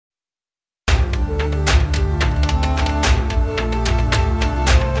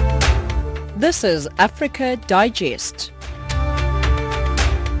This is Africa Digest.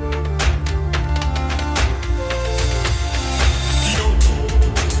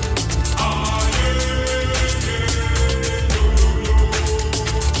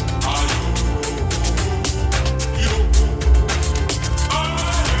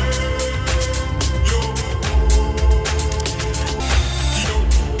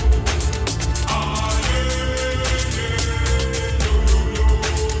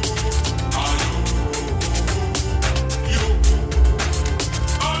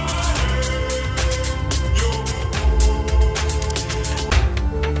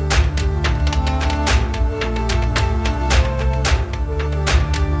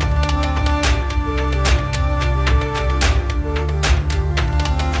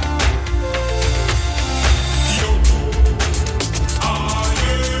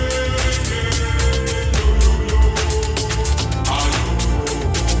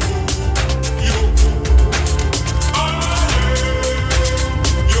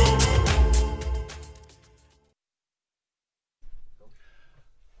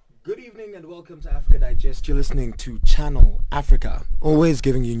 Good evening and welcome to Africa Digest. You're listening to Channel Africa, always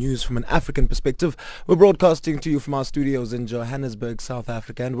giving you news from an African perspective. We're broadcasting to you from our studios in Johannesburg, South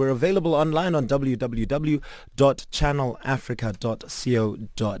Africa, and we're available online on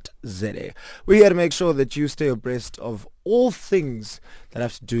www.channelafrica.co.za. We're here to make sure that you stay abreast of all things that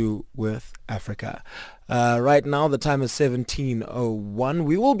have to do with Africa. Right now, the time is 17:01.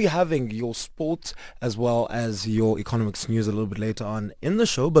 We will be having your sports as well as your economics news a little bit later on in the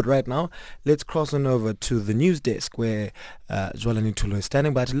show. But right now, let's cross on over to the news desk where Jwalani Tulo is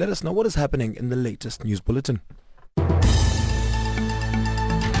standing by to let us know what is happening in the latest news bulletin.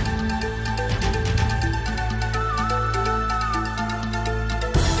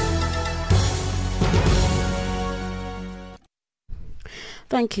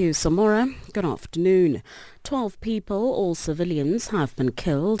 Thank you, Samora. Good afternoon. 12 people, all civilians, have been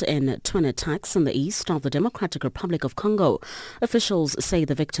killed in twin attacks in the east of the Democratic Republic of Congo. Officials say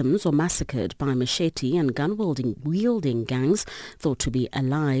the victims were massacred by machete and gun-wielding gangs thought to be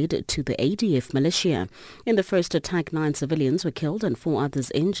allied to the ADF militia. In the first attack, 9 civilians were killed and 4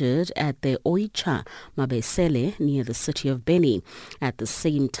 others injured at the Oicha Mabesele near the city of Beni. At the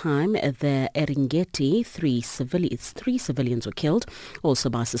same time, the Eringeti, 3 civilians were killed,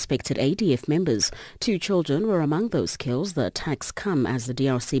 also by suspected ADF members. 2 children were among those killed. The attacks come as the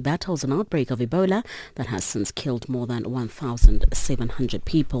DRC battles an outbreak of Ebola that has since killed more than 1,700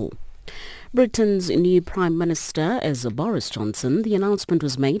 people. Britain's new Prime Minister is Boris Johnson. The announcement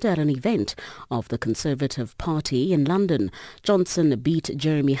was made at an event of the Conservative Party in London. Johnson beat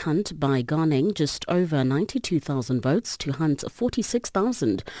Jeremy Hunt by garnering just over 92,000 votes to Hunt's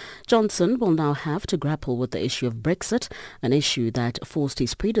 46,000. Johnson will now have to grapple with the issue of Brexit, an issue that forced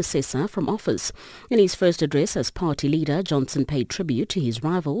his predecessor from office. In his first address as party leader, Johnson paid tribute to his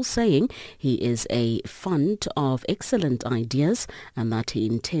rival, saying he is a font of excellent ideas and that he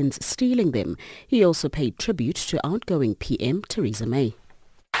intends stealing them. He also paid tribute to outgoing PM Theresa May.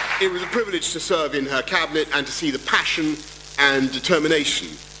 It was a privilege to serve in her cabinet and to see the passion and determination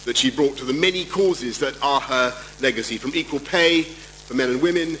that she brought to the many causes that are her legacy, from equal pay for men and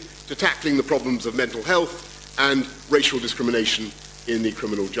women to tackling the problems of mental health and racial discrimination in the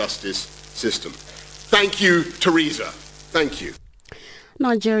criminal justice system. Thank you, Theresa. Thank you.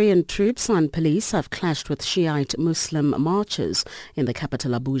 Nigerian troops and police have clashed with Shiite Muslim marchers in the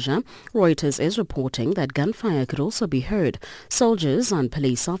capital Abuja. Reuters is reporting that gunfire could also be heard. Soldiers and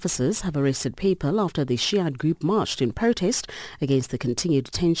police officers have arrested people after the Shiite group marched in protest against the continued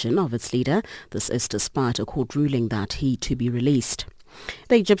detention of its leader. This is despite a court ruling that he to be released.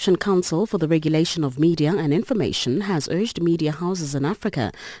 The Egyptian Council for the Regulation of Media and Information has urged media houses in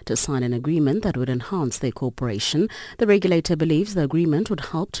Africa to sign an agreement that would enhance their cooperation. The regulator believes the agreement would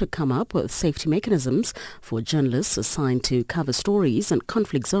help to come up with safety mechanisms for journalists assigned to cover stories in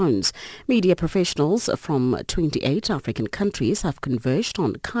conflict zones. Media professionals from 28 African countries have converged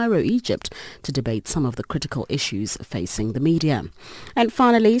on Cairo, Egypt, to debate some of the critical issues facing the media. And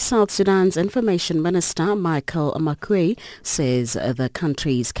finally, South Sudan's Information Minister Michael Makwe says the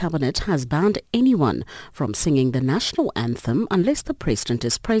country's cabinet has banned anyone from singing the national anthem unless the president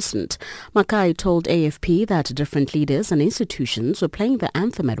is present. Mackay told AFP that different leaders and institutions were playing the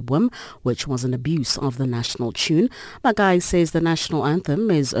anthem at whim, which was an abuse of the national tune. Mackay says the national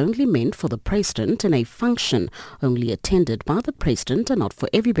anthem is only meant for the president in a function only attended by the president and not for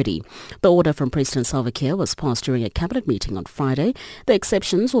everybody. The order from President Salva Kiir was passed during a cabinet meeting on Friday. The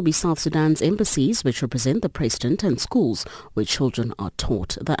exceptions will be South Sudan's embassies, which represent the president, and schools where children are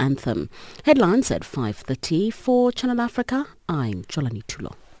taught the anthem. Headlines at 5:30 for Channel Africa. I'm Jwalani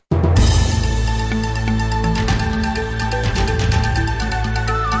Tulo.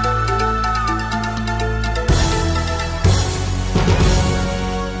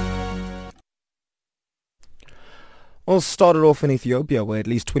 Well, started off in Ethiopia, where at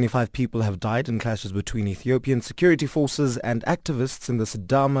least 25 people have died in clashes between Ethiopian security forces and activists in the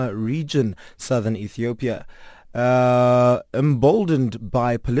Sidama region, southern Ethiopia. Emboldened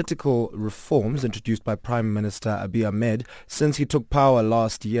by political reforms introduced by Prime Minister Abiy Ahmed since he took power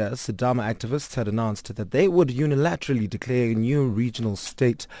last year, Sidama activists had announced that they would unilaterally declare a new regional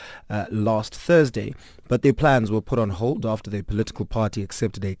state last Thursday. But their plans were put on hold after their political party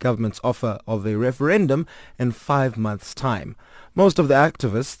accepted a government's offer of a referendum in 5 months' time. Most of the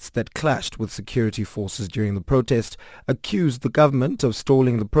activists that clashed with security forces during the protest accused the government of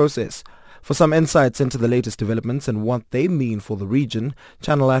stalling the process. For some insights into the latest developments and what they mean for the region,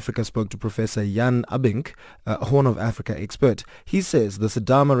 Channel Africa spoke to Professor Jan Abink, a Horn of Africa expert. He says the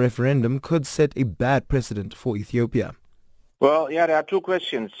Sidama referendum could set a bad precedent for Ethiopia. Well, yeah, there are two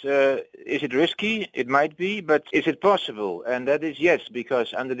questions. Is it risky? It might be, but is it possible? And that is yes,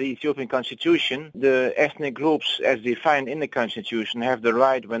 because under the Ethiopian constitution, the ethnic groups as defined in the constitution have the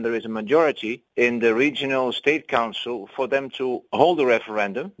right, when there is a majority in the regional state council, for them to hold a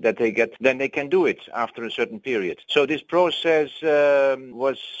referendum that they get, then they can do it after a certain period. So this process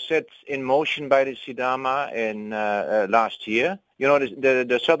was set in motion by the Sidama in last year. You know,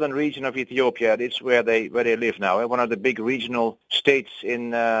 the southern region of Ethiopia, it's where they live now. One of the big regional states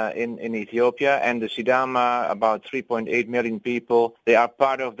in Ethiopia, and the Sidama, about 3.8 million people, they are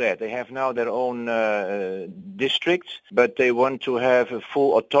part of that. They have now their own district, but they want to have a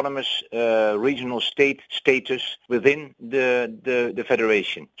full autonomous regional state status within the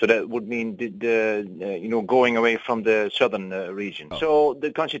federation. So that would mean going away from the southern region. So the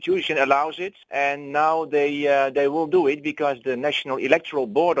constitution allows it, and now they will do it because the National Electoral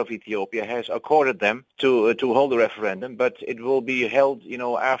Board of Ethiopia has accorded them to hold a referendum, but it will be held,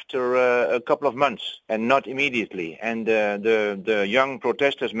 after a couple of months and not immediately. And the young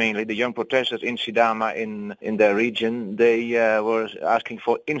protesters, mainly the young protesters in Sidama in their region, they were asking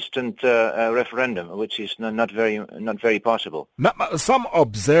for instant referendum, which is not very possible. Now, some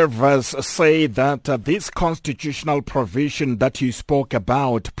observers say that this constitutional provision that you spoke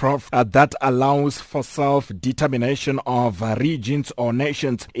about, Prof, that allows for self-determination of regions or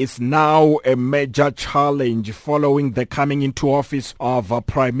nations is now a major challenge following the coming into office of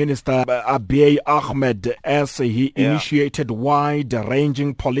Prime Minister Abiy Ahmed as he initiated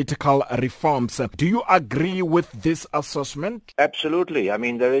wide-ranging political reforms. Do you agree with this assessment? Absolutely. I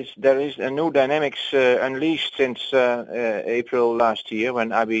mean, there is a new dynamics unleashed since April last year when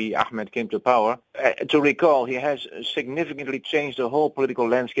Abiy Ahmed came to power. To recall, he has significantly changed the whole political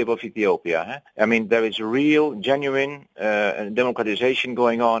landscape of Ethiopia. I mean, there is real, genuine democratization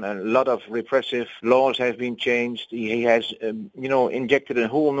going on. A lot of repressive laws have been changed. He has, injected a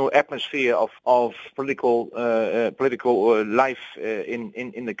whole new atmosphere of political life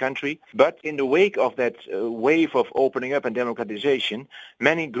in the country. But in the wake of that wave of opening up and democratization,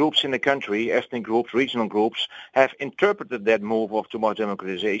 many groups in the country, ethnic groups, regional groups, have interpreted that move towards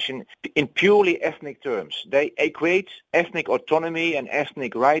democratization in purely ethnic terms. They equate ethnic autonomy and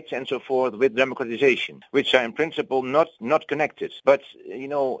ethnic rights and so forth with democratization, which are in principle not connected. But,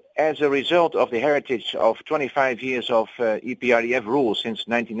 as a result of the heritage of 25 years of EPRDF rule since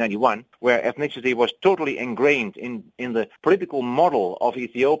 1991, where ethnicity was totally ingrained in the political model of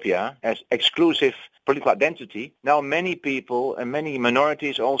Ethiopia as exclusive political identity, now many people and many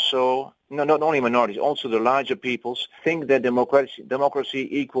minorities also, not only minorities, also the larger peoples, think that democracy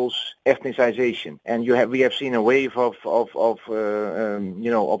equals ethnicization, and we have seen a wave of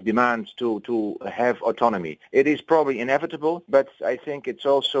demands to have autonomy. It is probably inevitable, but I think it's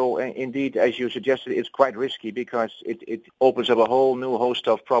also, indeed, as you suggested, it's quite risky because it opens up a whole new host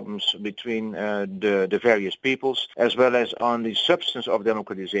of problems between the various peoples, as well as on the substance of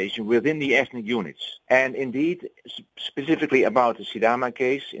democratization within the ethnic units. And indeed, specifically about the Sidama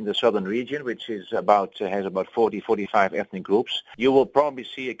case in the southern region, which is has about 40-45 ethnic groups, you will probably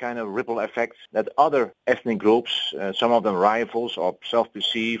see a kind of ripple effect that other ethnic groups, some of them rivals or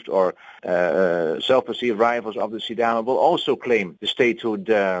self-perceived rivals of the Sidama, will also claim the statehood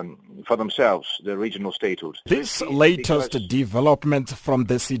for themselves, the regional statehood. This latest developments from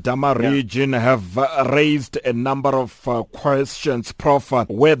the Sidama region have raised a number of questions, Prof.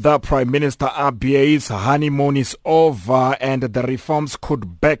 Whether Prime Minister Abiy's honeymoon is over and the reforms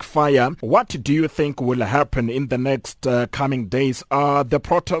could backfire. What do you think will happen in the next coming days? Are the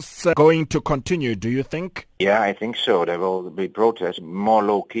protests going to continue, do you think? Yeah, I think so. There will be protests, more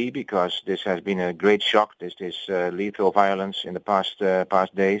low-key, because this has been a great shock, this lethal violence in the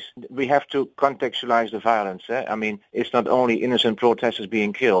past days. We have to contextualize the violence. I mean, it's not only innocent protesters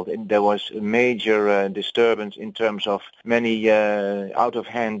being killed. There was a major disturbance in terms of many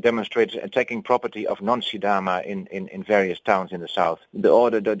out-of-hand demonstrators attacking property of non-Sidama in various towns in the south.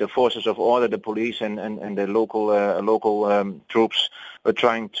 The forces of order, the police and the local troops were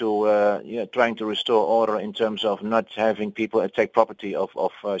trying to restore order in terms of not having people attack property of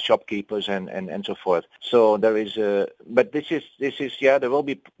shopkeepers and so forth. So there is but this is there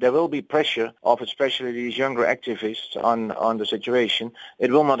will be pressure of especially these younger activists on the situation.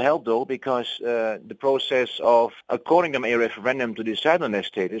 It will not help though, because the process of according them a referendum to decide on their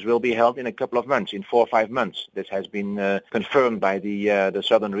status will be held in a couple of months, in 4 or 5 months. This has been confirmed by the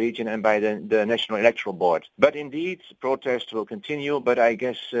southern region and by the National Electoral Board. But indeed, protests will continue, but I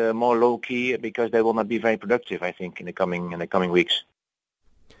guess more low-key, because they will not be very productive, I think, in the coming weeks.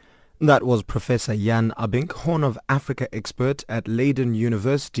 That was Professor Jan Abink, Horn of Africa expert at Leiden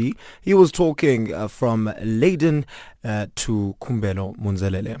University. He was talking from Leiden to Kumbelo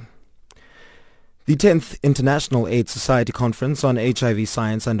Munzelele. The 10th International AIDS Society Conference on HIV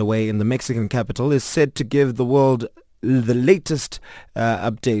science underway in the Mexican capital is said to give the world the latest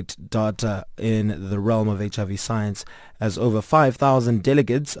update data in the realm of HIV science, as over 5,000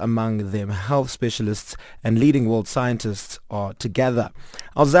 delegates, among them health specialists and leading world scientists, are together.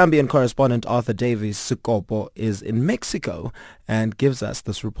 Our Zambian correspondent Arthur Davies Sukopo is in Mexico and gives us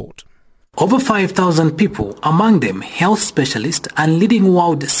this report. Over 5,000 people, among them health specialists and leading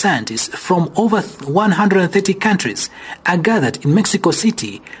world scientists from over 130 countries, are gathered in Mexico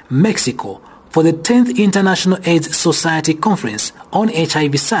City, Mexico, for the 10th International AIDS Society Conference on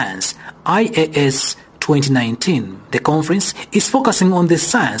HIV Science, IAS 2019. The conference is focusing on the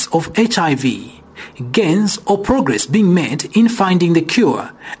science of HIV, gains or progress being made in finding the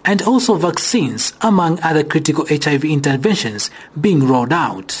cure, and also vaccines, among other critical HIV interventions being rolled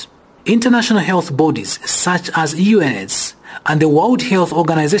out. International health bodies such as UNAIDS and the World Health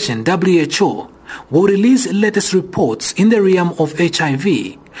Organization WHO will release latest reports in the realm of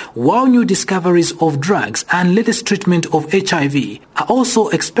HIV, while new discoveries of drugs and latest treatment of HIV are also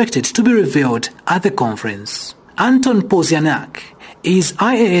expected to be revealed at the conference. Anton Pozianak is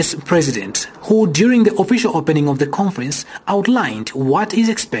IAS president, who during the official opening of the conference outlined what is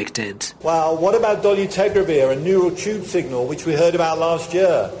expected. Well, what about dolutegravir, a neural tube signal, which we heard about last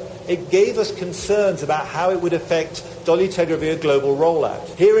year? It gave us concerns about how it would affect dolutegravir global rollout.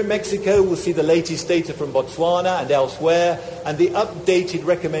 Here in Mexico, we'll see the latest data from Botswana and elsewhere, and the updated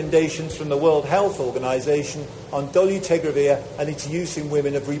recommendations from the World Health Organization on dolutegravir and its use in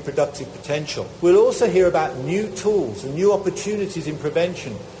women of reproductive potential. We'll also hear about new tools and new opportunities in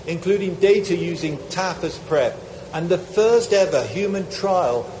prevention, including data using TAF as PrEP, and the first ever human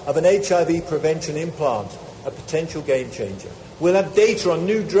trial of an HIV prevention implant, a potential game changer. We'll have data on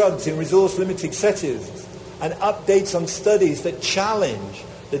new drugs in resource-limited settings and updates on studies that challenge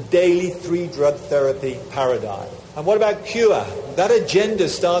the daily 3-drug therapy paradigm. And what about cure? That agenda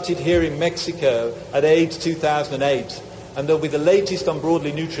started here in Mexico at AIDS 2008, and there'll be the latest on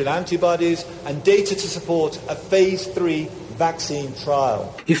broadly neutral antibodies and data to support a phase 3 vaccine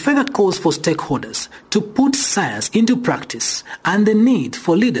trial. It further calls for stakeholders to put science into practice and the need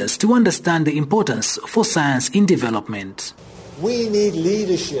for leaders to understand the importance for science in development. We need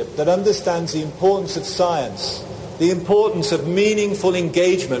leadership that understands the importance of science, the importance of meaningful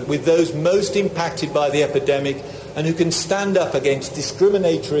engagement with those most impacted by the epidemic, and who can stand up against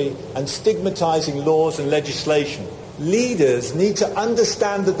discriminatory and stigmatizing laws and legislation. Leaders need to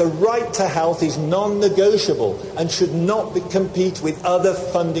understand that the right to health is non-negotiable and should not compete with other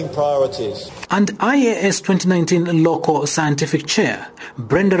funding priorities. And IAS 2019 local scientific chair,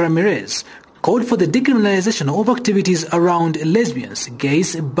 Brenda Ramirez, called for the decriminalization of activities around lesbians,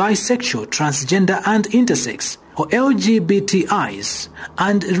 gays, bisexual, transgender and intersex, or LGBTIs,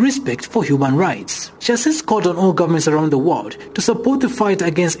 and respect for human rights. She has since called on all governments around the world to support the fight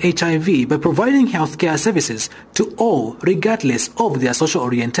against HIV by providing healthcare services to all, regardless of their social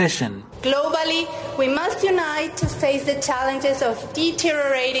orientation. Globally, we must unite to face the challenges of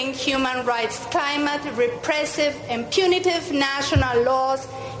deteriorating human rights climate, repressive and punitive national laws,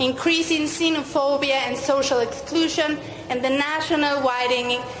 increasing xenophobia and social exclusion, and the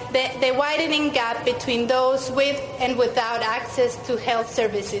widening gap between those with and without access to health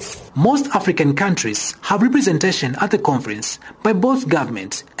services. Most African countries have representation at the conference by both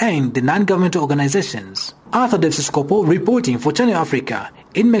government and the non-governmental organizations. Arthur Davies Sukopo reporting for Channel Africa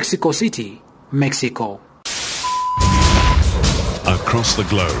in Mexico City, Mexico. Across the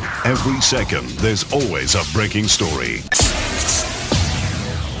globe, every second, there's always a breaking story.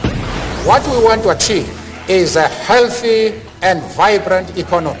 What we want to achieve is a healthy and vibrant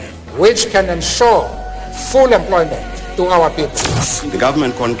economy which can ensure full employment to our people. The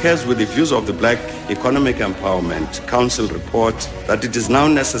government concurs with the views of the Black Economic Empowerment Council report that it is now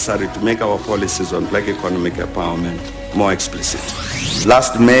necessary to make our policies on black economic empowerment more explicit.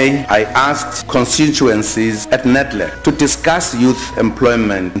 Last May, I asked constituencies at NETLEC to discuss youth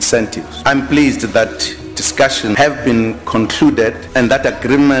employment incentives. I'm pleased that discussions have been concluded and that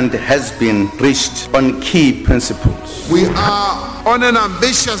agreement has been reached on key principles. We are on an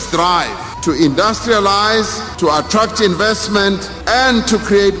ambitious drive to industrialize, to attract investment, and to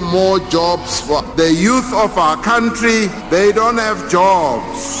create more jobs for the youth of our country. They don't have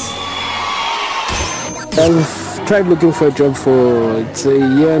jobs. I've tried looking for a job for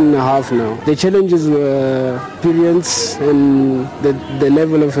a year and a half now. The challenges were experience and the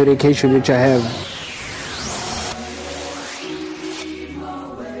level of education which I have.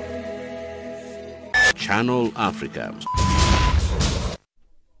 Channel Africa.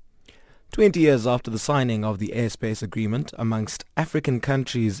 20 years after the signing of the airspace agreement amongst African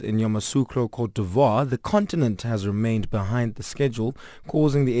countries in Yamoussoukro, Cote d'Ivoire, the continent has remained behind the schedule,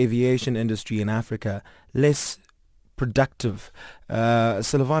 causing the aviation industry in Africa less productive.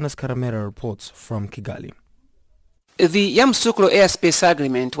 Silvanas Karamera reports from Kigali. The Yamoussoukro airspace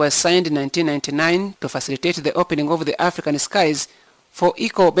agreement was signed in 1999 to facilitate the opening of the African skies for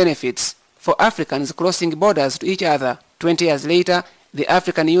equal benefits for Africans crossing borders to each other. 20 years later, the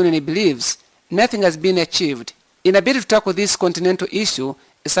African Union believes nothing has been achieved. In a bid to tackle this continental issue,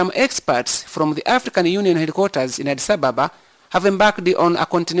 some experts from the African Union headquarters in Addis Ababa have embarked on a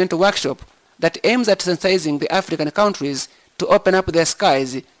continental workshop that aims at sensitizing the African countries to open up their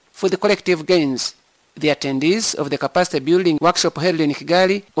skies for the collective gains. The attendees of the capacity building workshop held in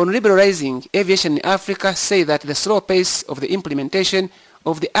Kigali on liberalizing aviation in Africa say that the slow pace of the implementation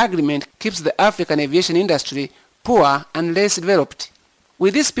of the agreement keeps the African aviation industry poor and less developed.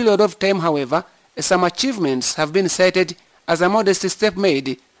 With this period of time, however, some achievements have been cited as a modest step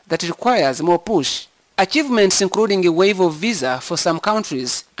made that requires more push. Achievements including a waiver of visa for some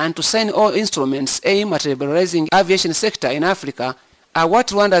countries and to sign all instruments aimed at liberalizing aviation sector in Africa are what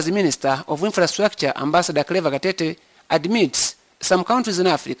Rwanda's Minister of Infrastructure, Ambassador Clever Gatete, admits some countries in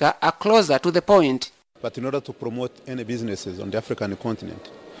Africa are closer to the point. But in order to promote any businesses on the African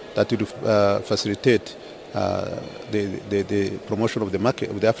continent that would facilitate the promotion of the market,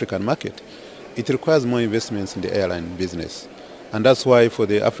 of the African market, it requires more investments in the airline business. And that's why for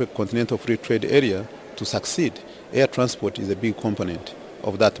the African Continental Free Trade Area to succeed, air transport is a big component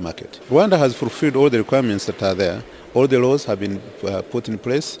of that market. Rwanda has fulfilled all the requirements that are there. All the laws have been put in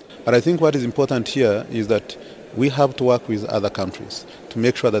place. But I think what is important here is that we have to work with other countries to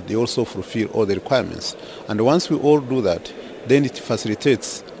make sure that they also fulfill all the requirements. And once we all do that, then it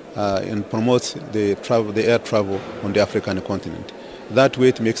facilitates and promotes the air travel on the African continent. That way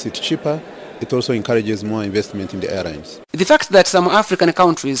it makes it cheaper. It also encourages more investment in the airlines. The fact that some African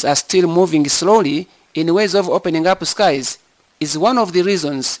countries are still moving slowly in ways of opening up skies is one of the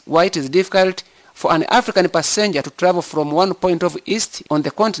reasons why it is difficult for an African passenger to travel from one point of east on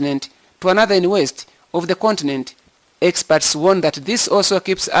the continent to another in west of the continent. Experts warn that this also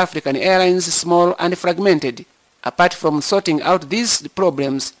keeps African airlines small and fragmented. Apart from sorting out these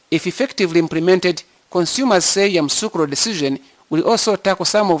problems, if effectively implemented, consumers say Yamoussoukro decision will also tackle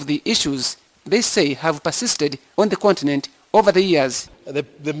some of the issues they say have persisted on the continent over the years.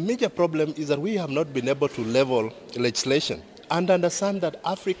 The major problem is that we have not been able to level legislation and understand that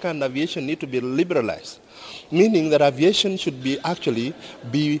African aviation need to be liberalized, meaning that aviation should be actually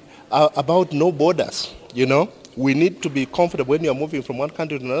about no borders, you know. We need to be comfortable when you are moving from one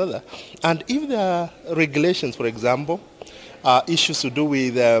country to another. And if there are regulations, for example, issues to do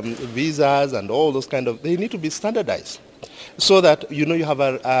with visas and all those kind of, they need to be standardized so that, you know, you have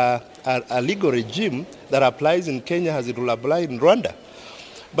a legal regime that applies in Kenya as it will apply in Rwanda.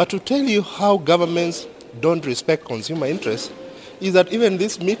 But to tell you how governments don't respect consumer interests is that even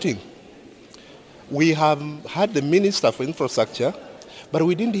this meeting, we have had the Minister for Infrastructure, but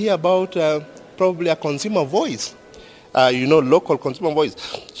we didn't hear about probably a consumer voice. You know, local consumer voice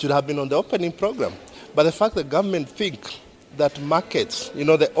should have been on the opening program. But the fact that government think that markets, you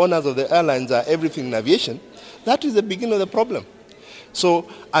know, the owners of the airlines are everything in aviation, that is the beginning of the problem. So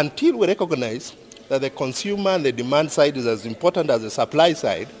until we recognize that the consumer and the demand side is as important as the supply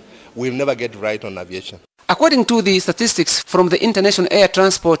side, we'll never get right on aviation. According to the statistics from the International Air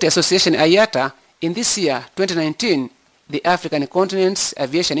Transport Association, IATA, in this year, 2019, the African continent's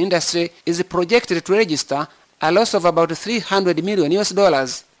aviation industry is projected to register a loss of about $300 million.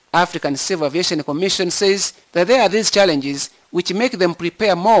 African Civil Aviation Commission says that there are these challenges which make them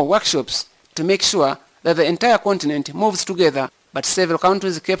prepare more workshops to make sure that the entire continent moves together, but several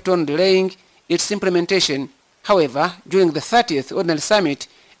countries kept on delaying its implementation. However, during the 30th Ordinary Summit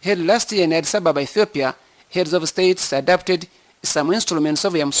held last year in Addis Ababa, Ethiopia, heads of states adopted some instruments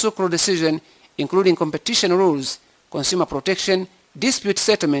of Yamoussoukro decision, including competition rules, consumer protection, dispute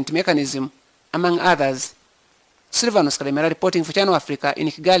settlement mechanism, among others. Silvanus Kalemera reporting for Channel Africa in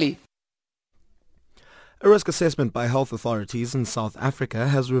Kigali. A risk assessment by health authorities in South Africa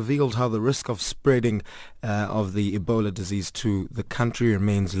has revealed how the risk of spreading of the Ebola disease to the country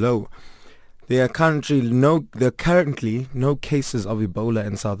remains low. There are currently no cases of Ebola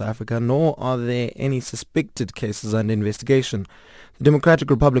in South Africa, nor are there any suspected cases under investigation. The Democratic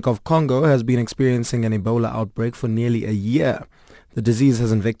Republic of Congo has been experiencing an Ebola outbreak for nearly a year. The disease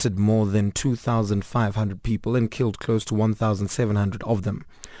has infected more than 2,500 people and killed close to 1,700 of them.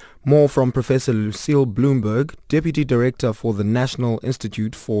 More from Professor Lucille Bloomberg, Deputy Director for the National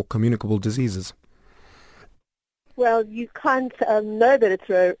Institute for Communicable Diseases. Well, you can't know that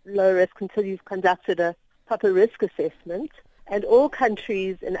it's low risk until you've conducted a proper risk assessment, and all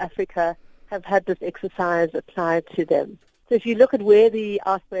countries in Africa have had this exercise applied to them. So if you look at where the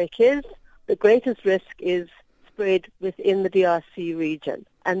outbreak is, the greatest risk is spread within the DRC region,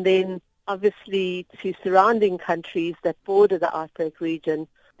 and then obviously to surrounding countries that border the outbreak region,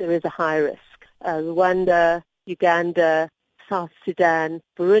 there is a high risk. Rwanda, Uganda, South Sudan,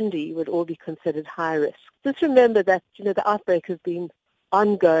 Burundi would all be considered high risk. Just remember that, the outbreak has been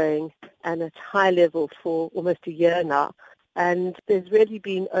ongoing and at high level for almost a year now, and there's really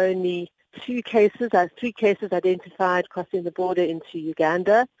been only three cases identified crossing the border into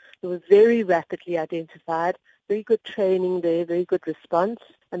Uganda. It was very rapidly identified, very good training there, very good response,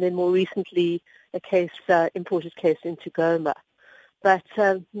 and then more recently a imported case into Goma. But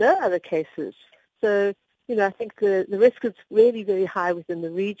no other cases. So, I think the risk is really very high within the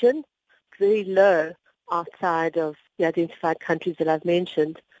region, very low outside of the identified countries that I've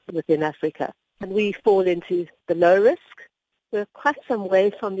mentioned within Africa. And we fall into the low risk. We're quite some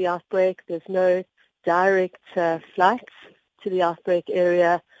way from the outbreak. There's no direct flights to the outbreak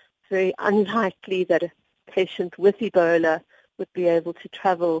area. It's very unlikely that a patient with Ebola would be able to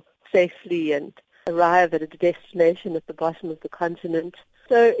travel safely and arrive at a destination at the bottom of the continent.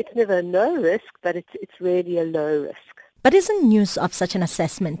 So it's never a no risk, but it's really a low risk. But isn't news of such an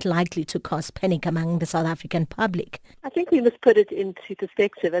assessment likely to cause panic among the South African public? I think we must put it into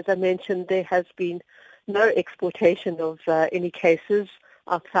perspective. As I mentioned, there has been no exportation of any cases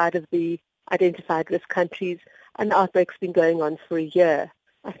outside of the identified risk countries, and the outbreak's been going on for a year.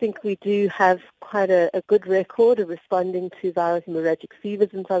 I think we do have quite a good record of responding to viral hemorrhagic fevers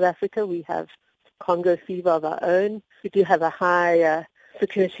in South Africa. We have Congo fever of our own. We do have a high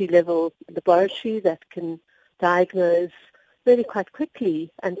security level laboratory that can diagnose really quite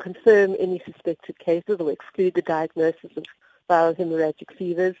quickly and confirm any suspected cases or exclude the diagnosis of viral hemorrhagic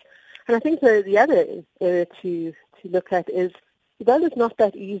fevers. And I think the other area to look at is Ebola is not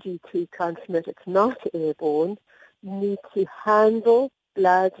that easy to transmit. It's not airborne. You need to handle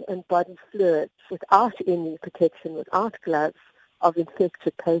blood and body fluids without any protection, without gloves, of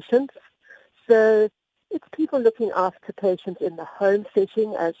infected patients. So it's people looking after patients in the home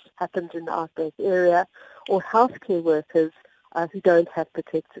setting, as happens in the outbreak area, or healthcare workers who don't have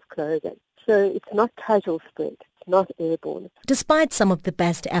protective clothing. So it's not casual spread, it's not airborne. Despite some of the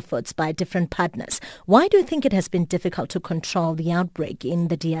best efforts by different partners, why do you think it has been difficult to control the outbreak in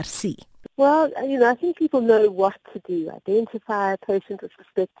the DRC? Well, I think people know what to do. Identify a patient with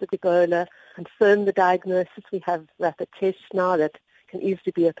suspected Ebola, confirm the diagnosis. We have rapid tests now that can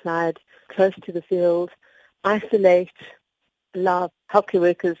easily be applied close to the field, isolate, allow healthcare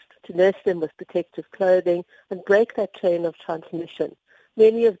workers to nurse them with protective clothing, and break that chain of transmission.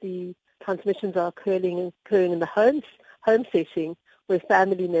 Many of the transmissions are occurring in the home setting, where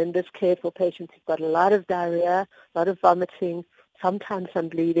family members care for patients who've got a lot of diarrhea, a lot of vomiting, sometimes some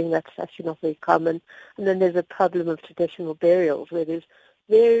bleeding. That's actually not very common. And then there's a problem of traditional burials, where there's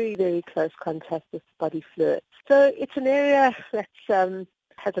very, very close contact with body fluids. So it's an area that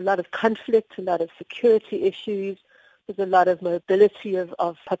has a lot of conflict, a lot of security issues. There's a lot of mobility of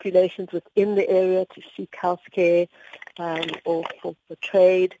populations within the area to seek health care or for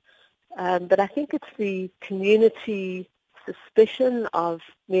trade. But I think it's the community suspicion of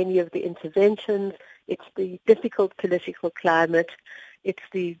many of the interventions. It's the difficult political climate. It's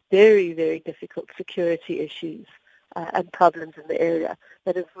the very, very difficult security issues and problems in the area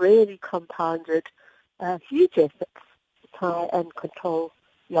that have really compounded huge efforts to try and control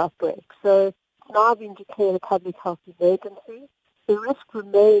the outbreak. So now been declared a public health emergency. The risk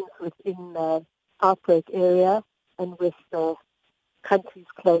remains within the outbreak area and with the countries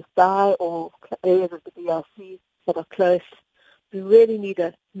close by or areas of the DRC that are close. We really need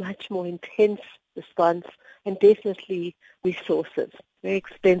a much more intense response and definitely resources. Very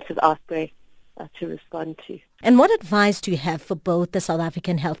expensive outbreak to respond to. And what advice do you have for both the South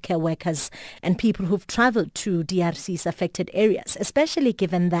African healthcare workers and people who've traveled to DRC's affected areas, especially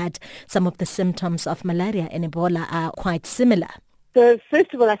given that some of the symptoms of malaria and Ebola are quite similar? So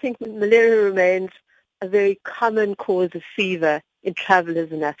first of all, I think malaria remains a very common cause of fever in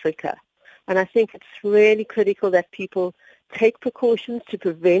travelers in Africa. And I think it's really critical that people take precautions to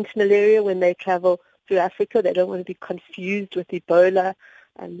prevent malaria when they travel through Africa. They don't want to be confused with Ebola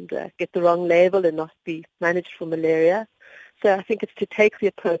and get the wrong label and not be managed for malaria. So I think it's to take the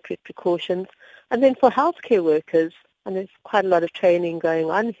appropriate precautions. And then for healthcare workers, and there's quite a lot of training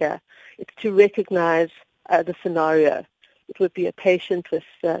going on here, it's to recognize the scenario. It would be a patient with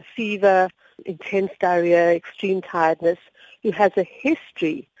fever, intense diarrhea, extreme tiredness, who has a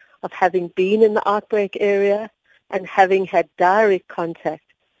history of having been in the outbreak area and having had direct contact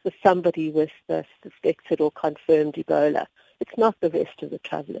with somebody with suspected or confirmed Ebola. It's not the rest of the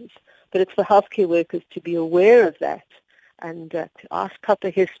travelers, but it's for healthcare workers to be aware of that and to ask proper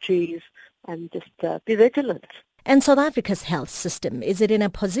histories and just be vigilant. And South Africa's health system, is it in a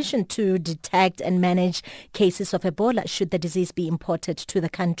position to detect and manage cases of Ebola should the disease be imported to the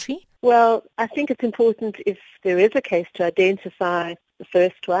country? Well, I think it's important if there is a case to identify the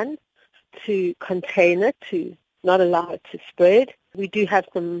first one, to contain it, to not allow it to spread. We do have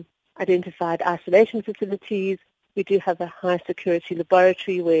some identified isolation facilities. We do have a high-security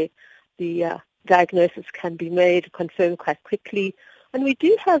laboratory where the diagnosis can be made, confirmed quite quickly. And we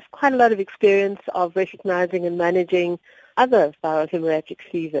do have quite a lot of experience of recognizing and managing other viral hemorrhagic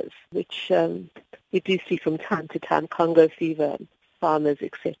fevers, which we do see from time to time, Congo fever, farmers,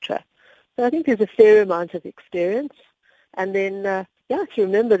 etc. So I think there's a fair amount of experience. And then, to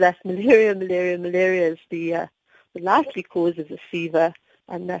remember that malaria is the likely causes of fever,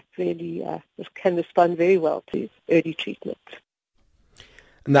 and that really can respond very well to early treatment.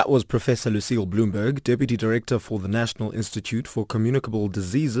 And that was Professor Lucille Bloomberg, Deputy Director for the National Institute for Communicable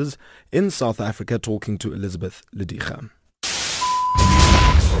Diseases in South Africa, talking to Elizabeth Ledicha.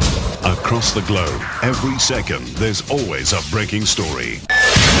 Across the globe, every second, there's always a breaking story.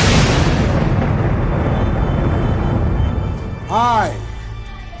 I,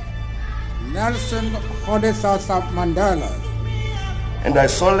 Nelson Rolihlahla Mandela, and I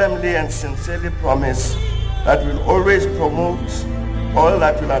solemnly and sincerely promise that we'll always promote all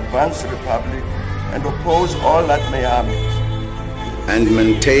that will advance the Republic and oppose all that may harm it. And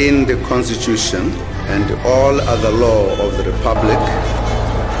maintain the Constitution and all other law of the Republic.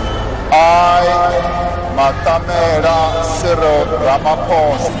 I, Matamela Cyril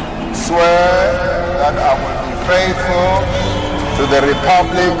Ramaphosa, swear that I will be faithful to the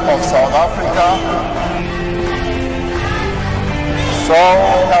Republic of South Africa. So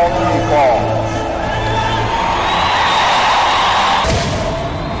help me God.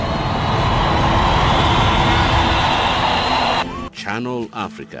 Channel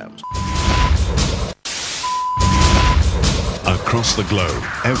Africa. Across the globe,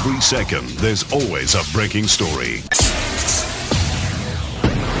 every second, there's always a breaking story.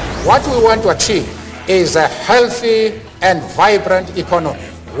 What we want to achieve is a healthy and vibrant economy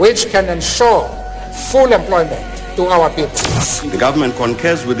which can ensure full employment to our people. The government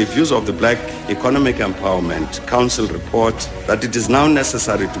concurs with the views of the Black Economic Empowerment Council report that it is now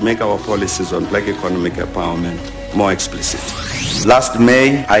necessary to make our policies on black economic empowerment more explicit. Last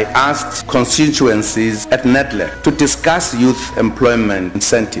May, I asked constituencies at NEDLEC to discuss youth employment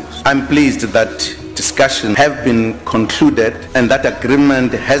incentives. I'm pleased that discussions have been concluded and that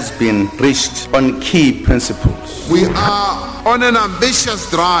agreement has been reached on key principles. We are on an ambitious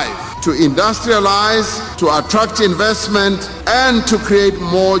drive to industrialize, to attract investment, and to create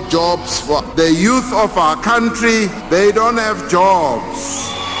more jobs for the youth of our country. They don't have jobs.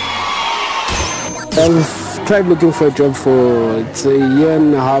 I've tried looking for a job for a year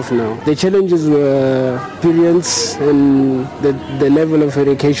and a half now. The challenges were experience and the level of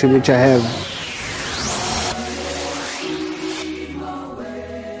education which I have.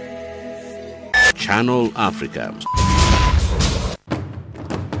 Channel Africa.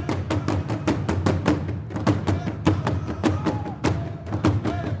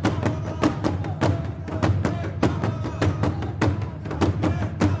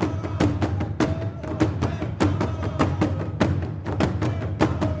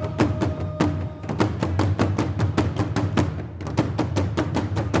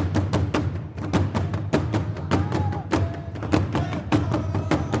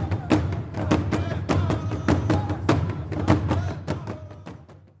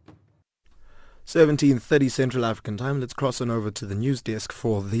 17:30 Central African Time. Let's cross on over to the news desk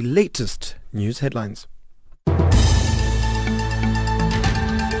for the latest news headlines.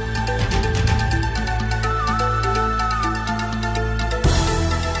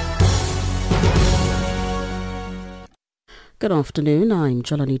 Good afternoon, I'm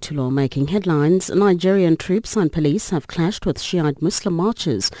Chad le Clos making headlines. Nigerian troops and police have clashed with Shiite Muslim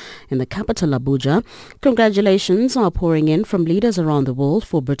marchers in the capital Abuja. Congratulations are pouring in from leaders around the world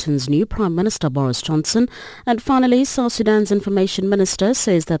for Britain's new Prime Minister Boris Johnson. And finally, South Sudan's information minister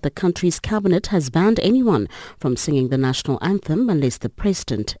says that the country's cabinet has banned anyone from singing the national anthem unless the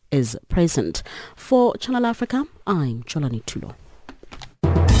president is present. For Channel Africa, I'm Chad le Clos.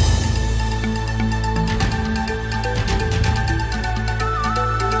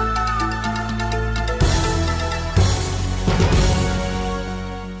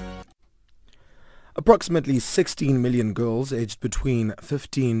 Approximately 16 million girls aged between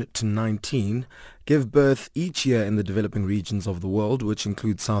 15 to 19 give birth each year in the developing regions of the world, which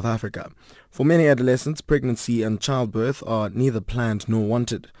includes South Africa. For many adolescents, pregnancy and childbirth are neither planned nor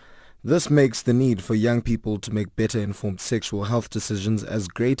wanted. This makes the need for young people to make better informed sexual health decisions as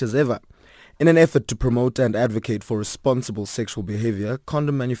great as ever. In an effort to promote and advocate for responsible sexual behavior,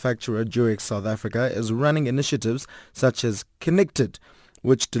 condom manufacturer Durex South Africa is running initiatives such as Connected,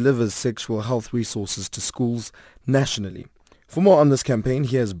 which delivers sexual health resources to schools nationally. For more on this campaign,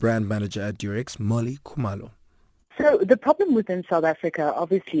 here's brand manager at Durex, Molly Khumalo. So the problem within South Africa,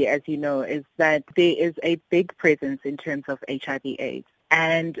 obviously, as you know, is that there is a big presence in terms of HIV/AIDS.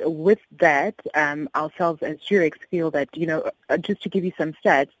 And with that, ourselves as Durex feel that, just to give you some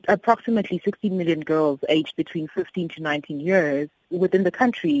stats, approximately 16 million girls aged between 15 to 19 years within the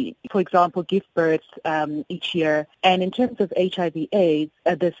country, for example, give birth each year. And in terms of HIV/AIDS,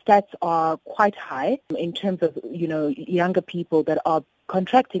 the stats are quite high in terms of, younger people that are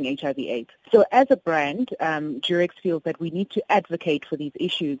contracting HIV/AIDS. So as a brand, Durex feels that we need to advocate for these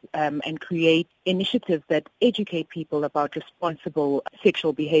issues and create initiatives that educate people about responsible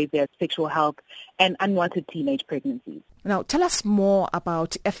sexual behavior, sexual health, and unwanted teenage pregnancies. Now, tell us more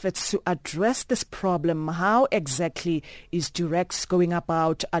about efforts to address this problem. How exactly is Durex going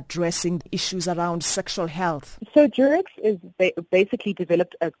about addressing issues around sexual health? So Durex is basically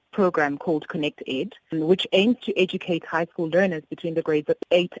developed a program called Connected, which aims to educate high school learners between the grades of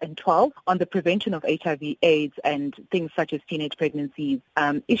 8 and 12 on the prevention of HIV/AIDS and things such as teenage pregnancies,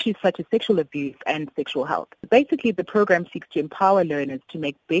 issues such as sexual abuse and sexual health. Basically, the program seeks to empower learners to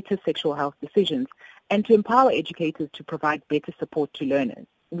make better sexual health decisions and to empower educators to provide better support to learners.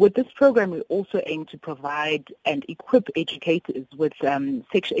 With this program, we also aim to provide and equip educators with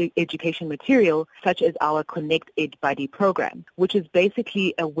sex education material, such as our Connect Ed Buddy program, which is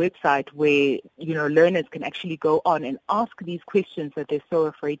basically a website where, learners can actually go on and ask these questions that they're so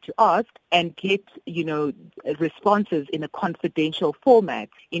afraid to ask and get, responses in a confidential format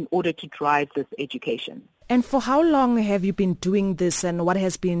in order to drive this education. And for how long have you been doing this, and what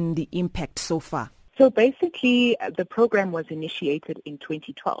has been the impact so far? So basically, the program was initiated in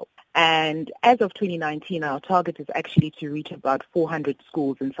 2012. And as of 2019, our target is actually to reach about 400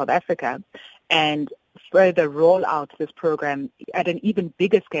 schools in South Africa and further roll out this program at an even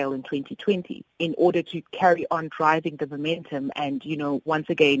bigger scale in 2020 in order to carry on driving the momentum. And, once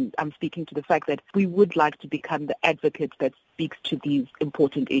again, I'm speaking to the fact that we would like to become the advocate that speaks to these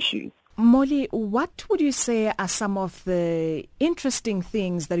important issues. Molly, what would you say are some of the interesting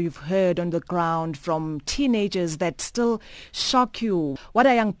things that you've heard on the ground from teenagers that still shock you? What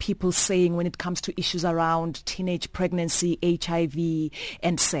are young people saying when it comes to issues around teenage pregnancy, HIV,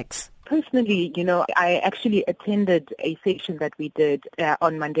 and sex? Personally, I actually attended a session that we did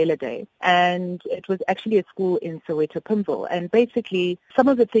on Mandela Day, and it was actually a school in Soweto, Pimville. And basically, some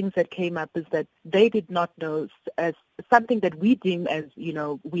of the things that came up is that they did not know as something that we deem as,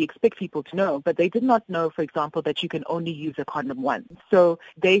 we expect people to know, but they did not know, for example, that you can only use a condom once. So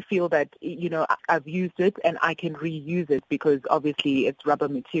they feel that, I've used it and I can reuse it because obviously it's rubber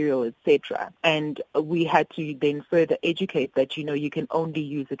material, etc. And we had to then further educate that, you can only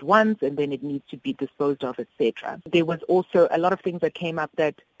use it once and then it needs to be disposed of, etc. There was also a lot of things that came up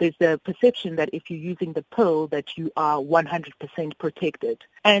that there's a perception that if you're using the pill that you are 100% protected.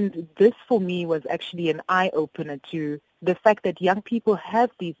 And this for me was actually an eye-opener to the fact that young people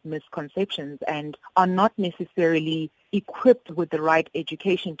have these misconceptions and are not necessarily equipped with the right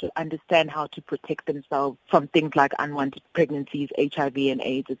education to understand how to protect themselves from things like unwanted pregnancies, HIV and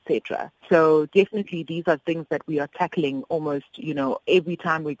AIDS, etc. So definitely these are things that we are tackling almost, every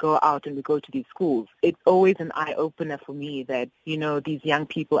time we go out and we go to these schools. It's always an eye-opener for me that, these young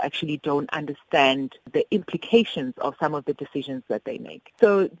people actually don't understand the implications of some of the decisions that they make.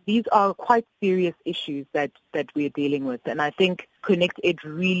 So these are quite serious issues that we're dealing with. And I think Connect Ed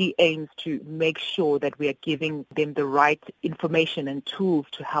really aims to make sure that we are giving them the right information and tools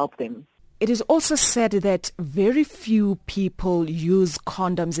to help them. It is also said that very few people use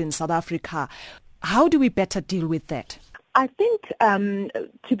condoms in South Africa. How do we better deal with that? I think,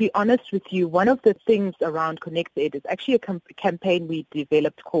 to be honest with you, one of the things around Connect Ed is actually a campaign we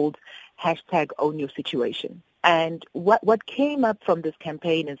developed called #OwnYourSituation. And what came up from this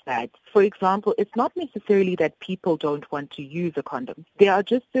campaign is that, for example, it's not necessarily that people don't want to use a condom. There are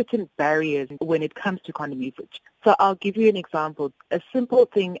just certain barriers when it comes to condom usage. So I'll give you an example. A simple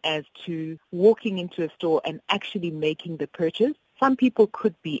thing as to walking into a store and actually making the purchase. Some people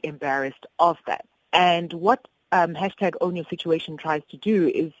could be embarrassed of that. And what #OwnYourSituation tries to do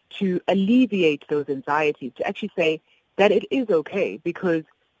is to alleviate those anxieties, to actually say that it is okay because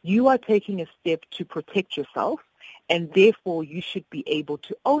you are taking a step to protect yourself, and therefore you should be able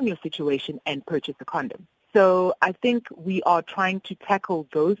to own your situation and purchase a condom. So I think we are trying to tackle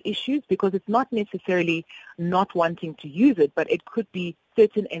those issues because it's not necessarily not wanting to use it, but it could be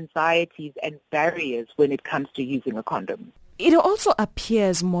certain anxieties and barriers when it comes to using a condom. It also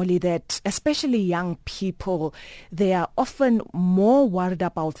appears, Molly, that especially young people, they are often more worried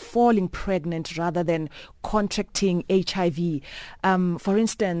about falling pregnant rather than contracting HIV. For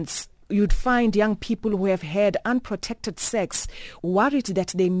instance, you'd find young people who have had unprotected sex worried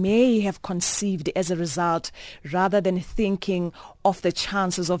that they may have conceived as a result rather than thinking of the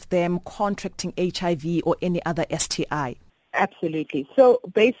chances of them contracting HIV or any other STI. Absolutely. So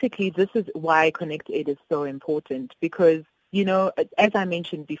basically, this is why Connect Ed is so important because as I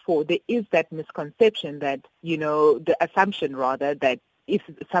mentioned before, there is that misconception that, the assumption rather that if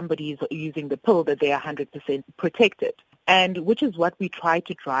somebody is using the pill that they are 100% protected. And which is what we try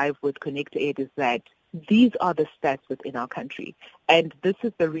to drive with Connect Ed is that these are the stats within our country. And this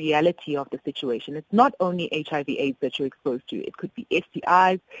is the reality of the situation. It's not only HIV/AIDS that you're exposed to. It could be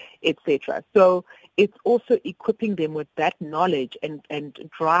STIs, etc. So it's also equipping them with that knowledge and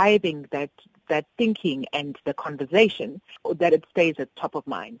driving that thinking and the conversation that it stays at top of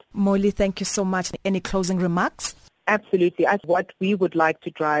mind. Molly, thank you so much. Any closing remarks? Absolutely. What we would like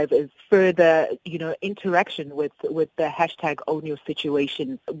to drive is further, interaction with the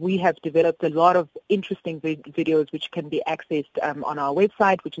 #OwnYourSituation. We have developed a lot of interesting videos which can be accessed on our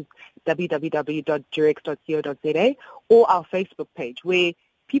website, which is www.durex.co.za, or our Facebook page, where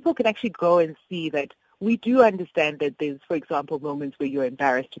people can actually go and see that we do understand that there's, for example, moments where you're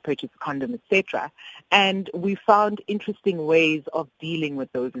embarrassed to purchase a condom, etc. And we found interesting ways of dealing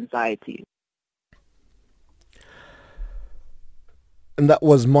with those anxieties. And that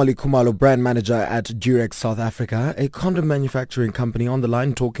was Molly Khumalo, brand manager at Durex South Africa, a condom manufacturing company, on the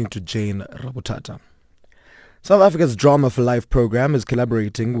line talking to Jane Rabutata. South Africa's Drama for Life program is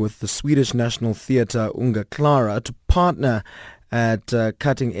collaborating with the Swedish National Theatre Unga Klara to partner at a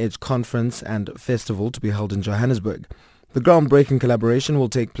cutting-edge conference and festival to be held in Johannesburg. The groundbreaking collaboration will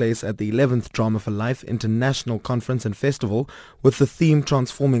take place at the 11th Drama for Life International Conference and Festival with the theme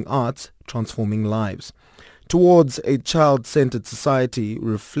Transforming Arts, Transforming Lives. Towards a child-centered society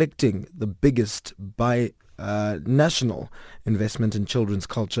reflecting the biggest national investment in children's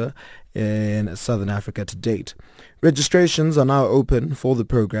culture in Southern Africa to date. Registrations are now open for the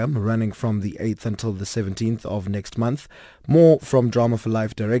program, running from the 8th until the 17th of next month. More from Drama for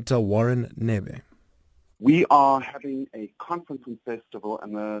Life director Warren Nebe. We are having a conference and festival,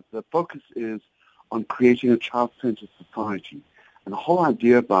 and the focus is on creating a child-centered society. And the whole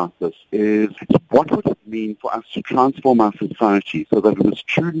idea about this is, what would it mean for us to transform our society so that it was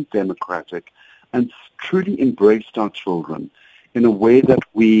truly democratic and truly embraced our children in a way that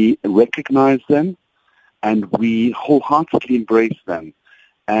we recognize them and we wholeheartedly embrace them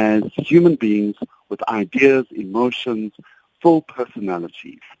as human beings with ideas, emotions, full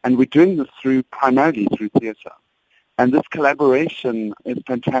personality. And we're doing this primarily through theatre. And this collaboration is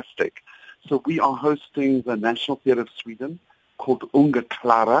fantastic. So we are hosting the National Theatre of Sweden, called Unga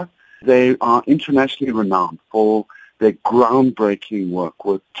Klara. They are internationally renowned for their groundbreaking work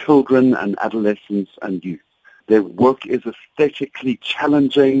with children and adolescents and youth. Their work is aesthetically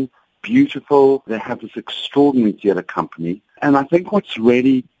challenging, beautiful. They have this extraordinary theatre company. And I think what's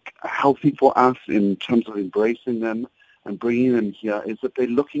really healthy for us in terms of embracing them and bringing them here is that they're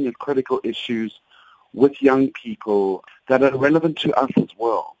looking at critical issues with young people that are relevant to us as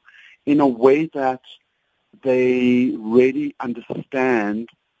well, in a way that they really understand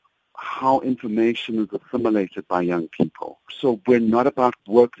how information is assimilated by young people. So we're not about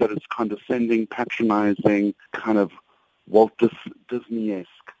work that is condescending, patronizing, kind of Walt Disney-esque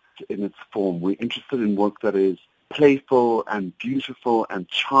in its form. We're interested in work that is playful and beautiful and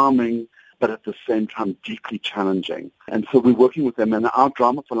charming, but at the same time deeply challenging. And so we're working with them, and our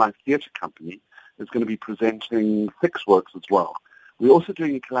Drama for Life theatre company is going to be presenting 6 works as well. We're also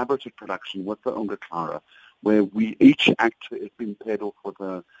doing a collaborative production with the Unga Clara, where each actor is being paired off with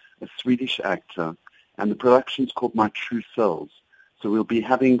a Swedish actor, and the production is called My True Selves. So we'll be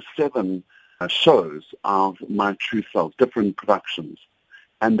having 7 shows of My True Selves, different productions.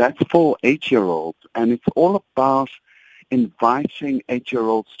 And that's for 8-year-olds, and it's all about inviting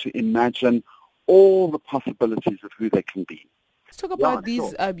 8-year-olds to imagine all the possibilities of who they can be. Let's talk about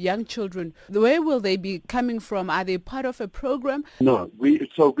these young children. Where will they be coming from? Are they part of a program? No,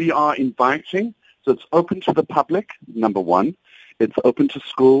 we are inviting, so it's open to the public, number one. It's open to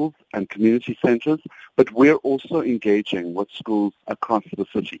schools and community centers, but we're also engaging with schools across the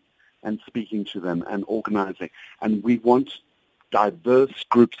city and speaking to them and organizing. And we want diverse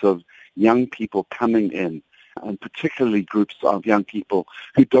groups of young people coming in, and particularly groups of young people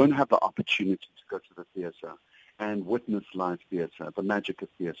who don't have the opportunity to go to the theater and witness live theater, the magic of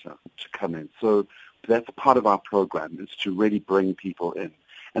theater, to come in. So that's part of our program, is to really bring people in.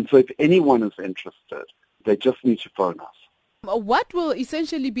 And so if anyone is interested, they just need to phone us. What will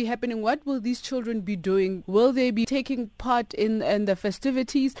essentially be happening? What will these children be doing? Will they be taking part in the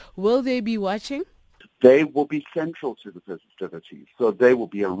festivities? Will they be watching? They will be central to the festivities. So they will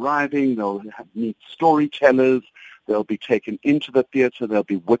be arriving, they'll meet storytellers, they'll be taken into the theater, they'll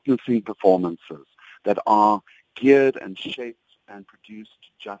be witnessing performances that are geared and shaped and produced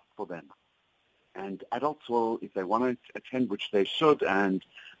just for them. And adults will, if they want to attend, which they should, and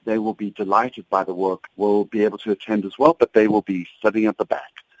they will be delighted by the work, will be able to attend as well, but they will be sitting at the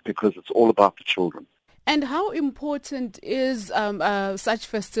back because it's all about the children. And how important is such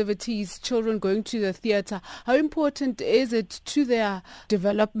festivities, children going to the theatre, how important is it to their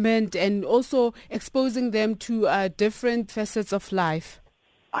development and also exposing them to different facets of life?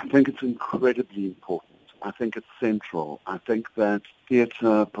 I think it's incredibly important. I think it's central. I think that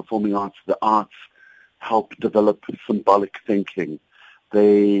theatre, performing arts, the arts help develop symbolic thinking.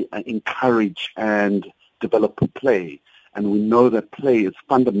 They encourage and develop play. And we know that play is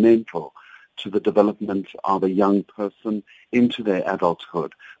fundamental to the development of a young person into their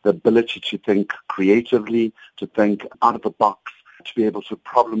adulthood. The ability to think creatively, to think out of the box, to be able to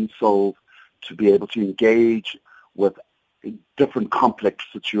problem solve, to be able to engage with different complex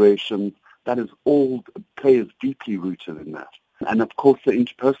situations. That is all, play is deeply rooted in that. And of course the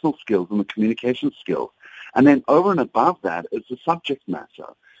interpersonal skills and the communication skills. And then over and above that is the subject matter.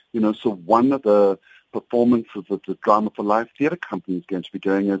 So one of the performances that the Drama for Life theatre company is going to be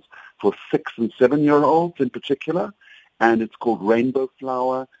doing is for 6 and 7-year-olds in particular, and it's called Rainbow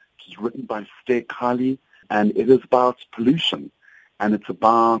Flower, which is written by Ste Kali, and it is about pollution, and it's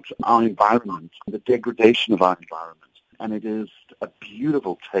about our environment, the degradation of our environment. And it is a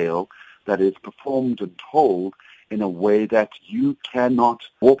beautiful tale that is performed and told in a way that you cannot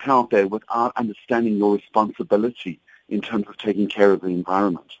walk out there without understanding your responsibility in terms of taking care of the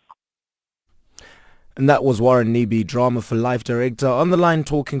environment. And that was Warren Nibi, Drama for Life Director, on the line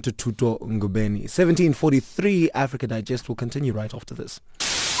talking to Tuto Ngubeni. 1743 Africa Digest will continue right after this.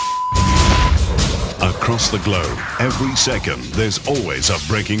 Across the globe, every second, there's always a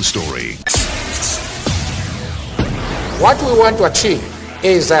breaking story. What we want to achieve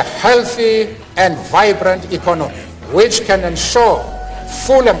is a healthy and vibrant economy which can ensure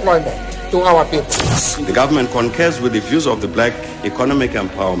full employment to our people. The government concurs with the views of the Black Economic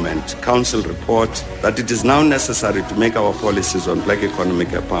Empowerment Council report that it is now necessary to make our policies on black economic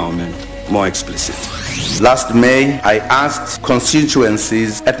empowerment more explicit. Last May, I asked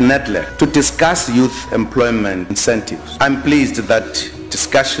constituencies at NEDLEC to discuss youth employment incentives. I'm pleased that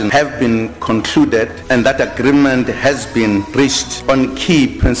discussions have been concluded and that agreement has been reached on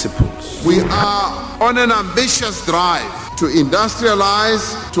key principles. We are on an ambitious drive to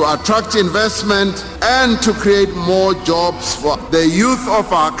industrialize, to attract investment, and to create more jobs for the youth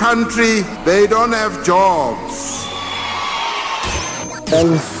of our country. They don't have jobs.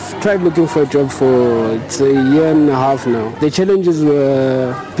 I've tried looking for a job for it's a year and a half now. The challenges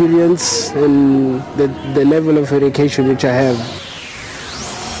were experience and the level of education which I have.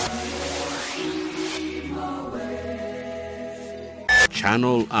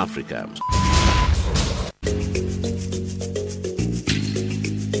 Channel Africa.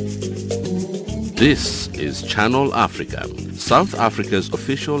 This is Channel Africa, South Africa's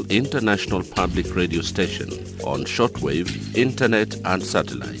official international public radio station on shortwave, internet and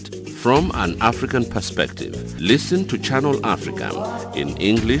satellite. From an African perspective, listen to Channel Africa in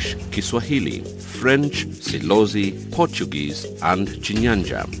English, Kiswahili, French, Silozi, Portuguese and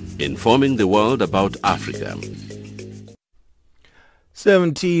Chinyanja, informing the world about Africa.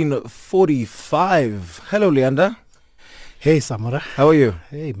 17:45. Hello, Leander. Hey, Samara. How are you?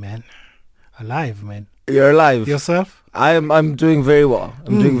 Hey, man. Alive, man. You're alive. Yourself? I'm doing very well.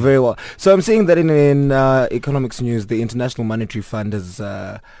 Doing very well. So I'm seeing that in economics news, the International Monetary Fund has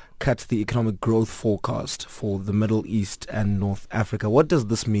cut the economic growth forecast for the Middle East and North Africa. What does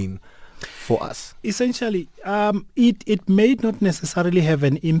this mean for us? Essentially, it may not necessarily have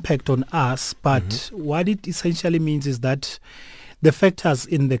an impact on us, but what it essentially means is that the factors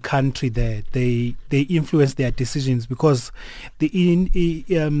in the country there, they influence their decisions, because the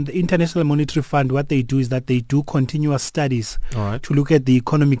International Monetary Fund, what they do is that they do continuous studies to look at the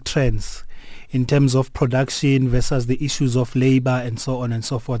economic trends in terms of production versus the issues of labor and so on and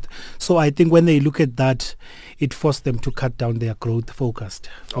so forth. So I think when they look at that, it forced them to cut down their growth forecast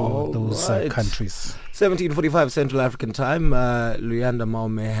for those countries. 17:45 Central African time. Luyanda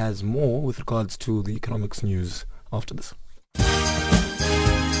Maume has more with regards to the economics news after this.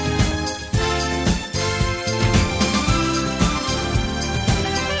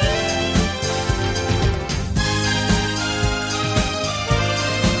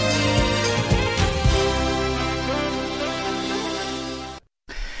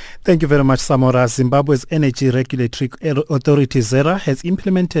 Thank you very much, Samora. Zimbabwe's Energy Regulatory Authority, ZERA, has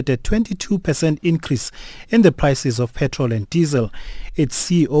implemented a 22% increase in the prices of petrol and diesel. Its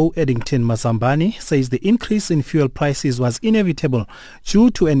CEO, Eddington Mazambani, says the increase in fuel prices was inevitable due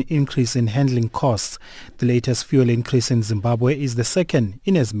to an increase in handling costs. The latest fuel increase in Zimbabwe is the second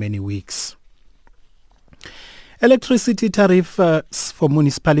in as many weeks. Electricity tariffs for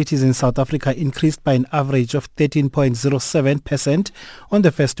municipalities in South Africa increased by an average of 13.07% on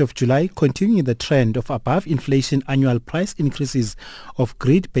the 1st of July, continuing the trend of above-inflation annual price increases of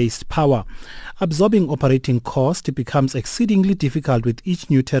grid-based power. Absorbing operating costs becomes exceedingly difficult with each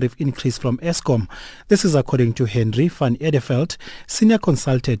new tariff increase from Eskom. This is according to Henry van Edeveld, Senior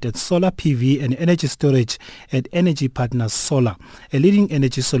Consultant at Solar PV and Energy Storage at Energy Partners Solar, a leading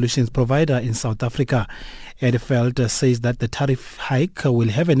energy solutions provider in South Africa. Edefeld says that the tariff hike will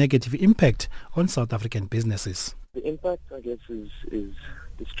have a negative impact on South African businesses. The impact, I guess, is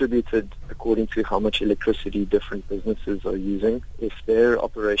distributed according to how much electricity different businesses are using. If their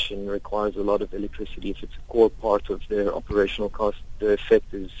operation requires a lot of electricity, if it's a core part of their operational cost, the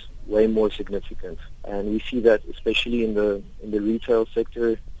effect is way more significant. And we see that especially in the retail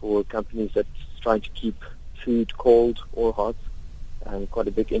sector for companies that's trying to keep food cold or hot. Quite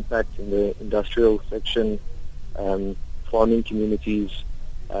a big impact in the industrial section, farming communities.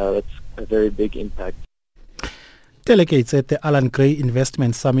 That's a very big impact. Delegates at the Alan Gray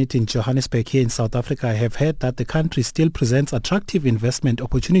Investment Summit in Johannesburg here in South Africa have heard that the country still presents attractive investment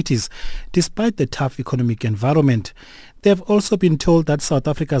opportunities despite the tough economic environment. They have also been told that South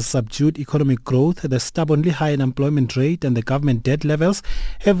Africa's subdued economic growth, the stubbornly high unemployment rate and the government debt levels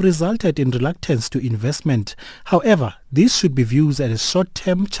have resulted in reluctance to investment. However, these should be viewed as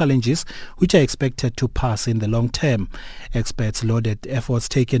short-term challenges which are expected to pass in the long term. Experts lauded efforts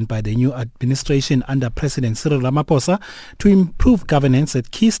taken by the new administration under President Cyril Ramaphosa to improve governance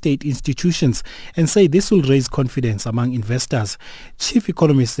at key state institutions and say this will raise confidence among investors. Chief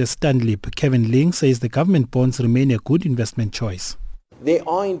Economist at Stanlib, Kevin Ling, says the government bonds remain a good investment choice. There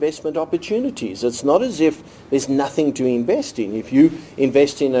are investment opportunities. It's not as if there's nothing to invest in. If you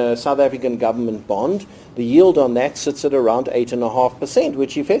invest in a South African government bond, the yield on that sits at around 8.5%,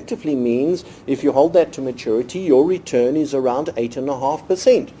 which effectively means if you hold that to maturity, your return is around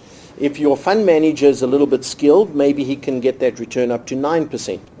 8.5%. If your fund manager is a little bit skilled, maybe he can get that return up to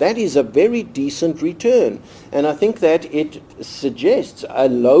 9%. That is a very decent return. And I think that it suggests a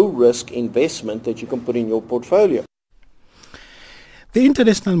low-risk investment that you can put in your portfolio. The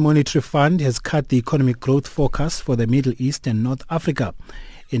International Monetary Fund has cut the economic growth forecast for the Middle East and North Africa.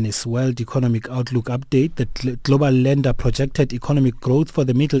 In its World Economic Outlook update, the global lender projected economic growth for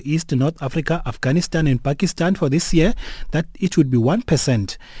the Middle East, North Africa, Afghanistan and Pakistan for this year that it would be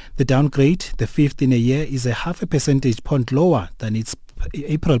 1%. The downgrade, the fifth in a year, is a half a percentage point lower than its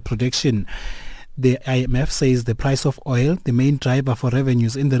April prediction. The IMF says the price of oil, the main driver for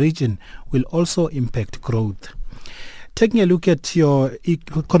revenues in the region, will also impact growth. Taking a look at your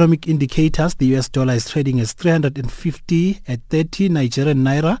economic indicators, the US dollar is trading as 350 at 30 Nigerian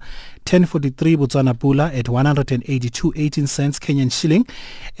naira, 10.43 Botswana Pula at 182.18 cents Kenyan shilling,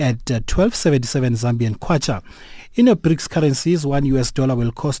 at 12.77 Zambian kwacha. In your BRICS currencies, $1 US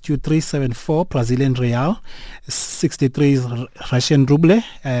will cost you 374 Brazilian real, 63 Russian ruble,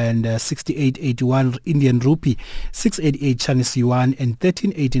 and 68.81 Indian rupee, 688 Chinese yuan, and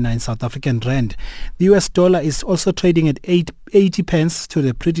 13.89 South African rand. The US dollar is also trading at 80 pence to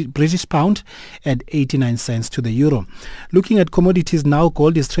the British pound, and 89 cents to the euro. Looking at commodities now,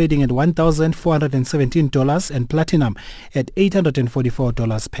 gold is trading at $1,417 and platinum at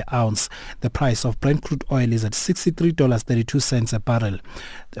 $844 per ounce. The price of Brent crude oil is at $63.32 a barrel.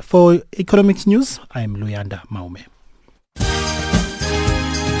 For economics news, I am Luyanda Maume.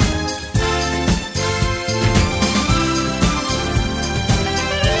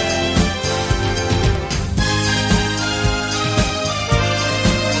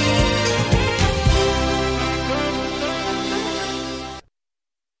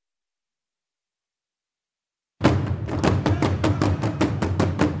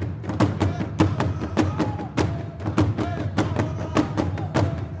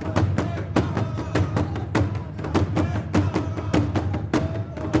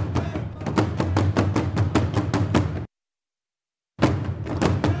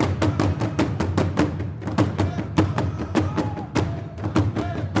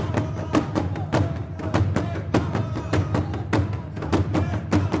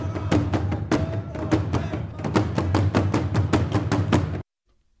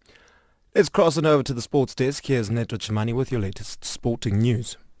 Let's cross on over to the sports desk. Here's Neto Chimani with your latest sporting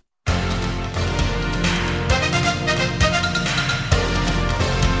news.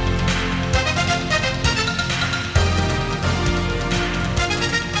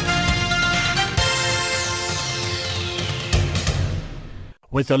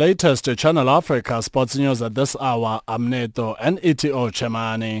 With the latest Channel Africa sports news at this hour, I'm Neto and Ethiopian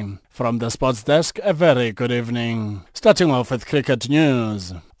Chemani. From the sports desk, a very good evening. Starting off with cricket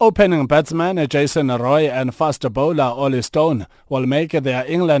news. Opening batsman Jason Roy and fast bowler Ollie Stone will make their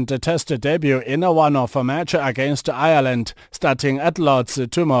England Test debut in a one-off match against Ireland starting at Lord's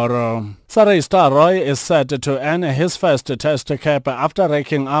tomorrow. Surrey star Roy is set to earn his first Test cap after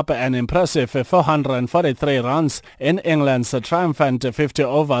raking up an impressive 443 runs in England's triumphant 50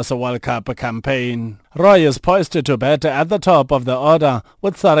 overs World Cup campaign. Roy is poised to bat at the top of the order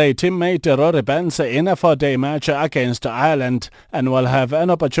with Surrey teammate Rory Burns in a 4-day match against Ireland and will have an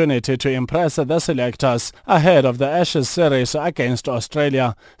opportunity to impress the selectors ahead of the Ashes series against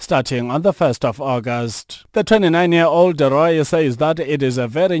Australia starting on the 1st of August. The 29-year-old Roy says that it is a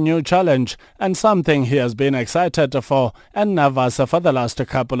very new challenge and something he has been excited for and nervous for the last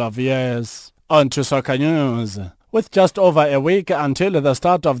couple of years. On to soccer news. With just over a week until the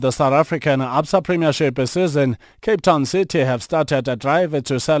start of the South African ABSA Premiership season, Cape Town City have started a drive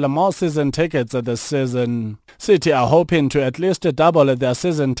to sell more season tickets this season. City are hoping to at least double their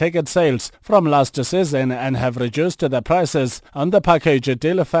season ticket sales from last season and have reduced the prices on the package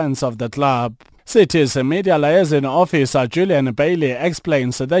deal fans of the club. City's media liaison officer Julian Bailey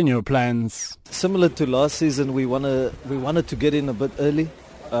explains the new plans. Similar to last season, we wanted to get in a bit early.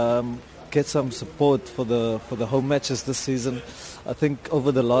 Get some support for the home matches this season. I think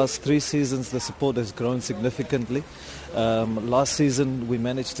over the last 3 seasons the support has grown significantly. Last season we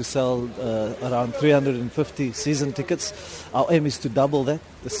managed to sell around 350 season tickets. Our aim is to double that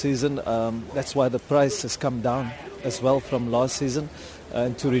this season. That's why the price has come down as well from last season.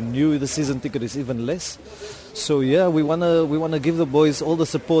 And to renew the season ticket is even less. So yeah, we wanna give the boys all the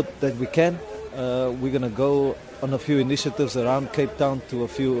support that we can. We're gonna go on a few initiatives around Cape Town to a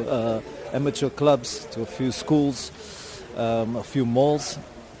few amateur clubs, to a few schools, a few malls,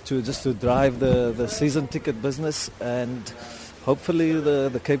 to drive the season ticket business, and hopefully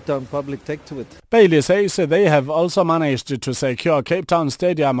the Cape Town public take to it. Bailey says they have also managed to secure Cape Town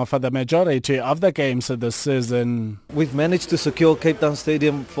Stadium for the majority of the games this season. We've managed to secure Cape Town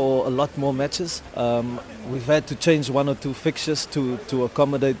Stadium for a lot more matches. We've had to change 1 or 2 fixtures to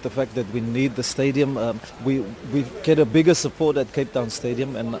accommodate the fact that we need the stadium. We get a bigger support at Cape Town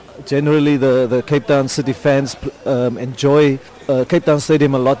Stadium, and generally the Cape Town City fans enjoy Cape Town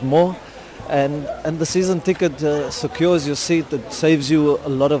Stadium a lot more. And the season ticket secures your seat. It saves you a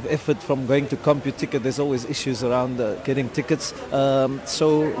lot of effort from going to CompuTicket. There's always issues around getting tickets.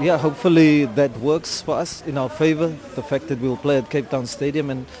 So yeah, hopefully that works for us in our favor, the fact that we'll play at Cape Town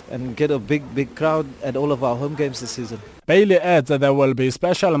Stadium and get a big crowd at all of our home games this season. Bailey adds that there will be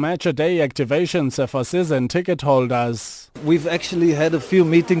special match day activations for season ticket holders. We've actually had a few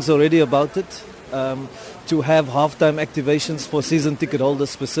meetings already about it. To have halftime activations for season ticket holders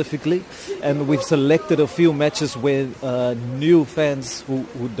specifically, and we've selected a few matches where new fans who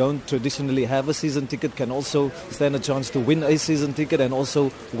don't traditionally have a season ticket can also stand a chance to win a season ticket and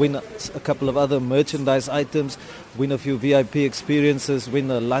also win a couple of other merchandise items, win a few VIP experiences,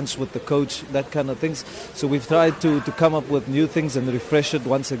 win a lunch with the coach, that kind of things. So we've tried to come up with new things and refresh it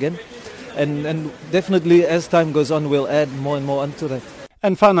once again, and definitely as time goes on we'll add more and more onto that.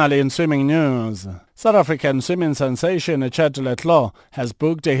 And finally, in swimming news, South African swimming sensation Chad le Clos has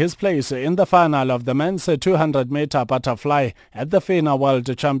booked his place in the final of the men's 200-meter butterfly at the FINA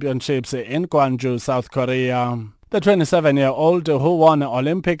World Championships in Gwangju, South Korea. The 27-year-old who won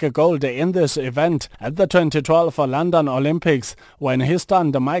Olympic gold in this event at the 2012 London Olympics when he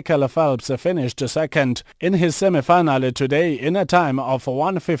stunned Michael Phelps finished second in his semi-final today in a time of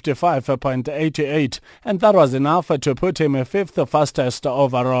 1:55.88, and that was enough to put him fifth fastest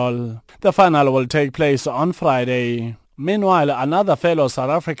overall. The final will take place on Friday. Meanwhile, another fellow South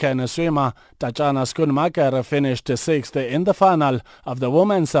African swimmer, Tatjana Schoenmaker, finished sixth in the final of the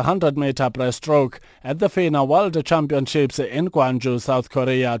women's 100-meter breaststroke at the FINA World Championships in Gwangju, South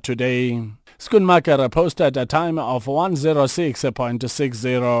Korea today. Schoenmaker posted a time of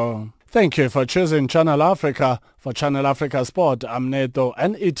 1:06.60. Thank you for choosing Channel Africa. For Channel Africa Sport, I'm Neto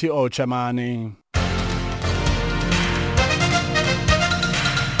and Ethiopian.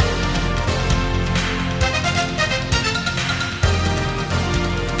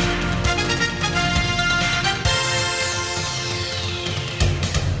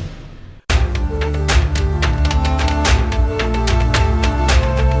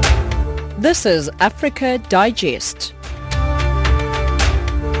 This is Africa Digest.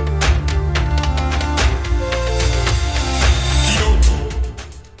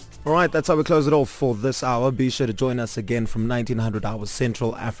 All right, that's how we close it off for this hour. Be sure to join us again from 1900 hours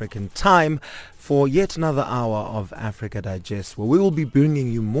Central African Time for yet another hour of Africa Digest, where we will be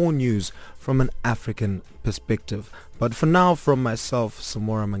bringing you more news from an African perspective. But for now, from myself,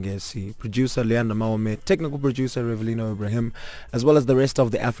 Samora Mangesi, producer Leander Mawame, technical producer Revelino Ibrahim, as well as the rest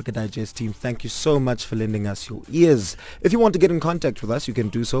of the Africa Digest team, thank you so much for lending us your ears. If you want to get in contact with us, you can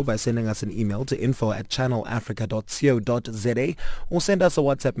do so by sending us an email to info@channelafrica.co.za or send us a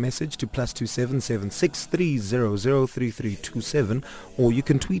WhatsApp message to +277 630 or you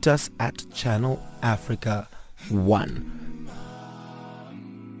can tweet us at Channel Africa 1.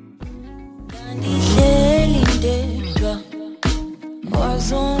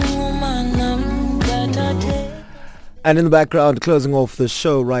 And in the background, closing off the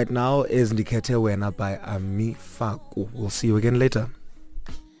show right now, is Ndikete Wena by Ami Faku. We'll see you again later.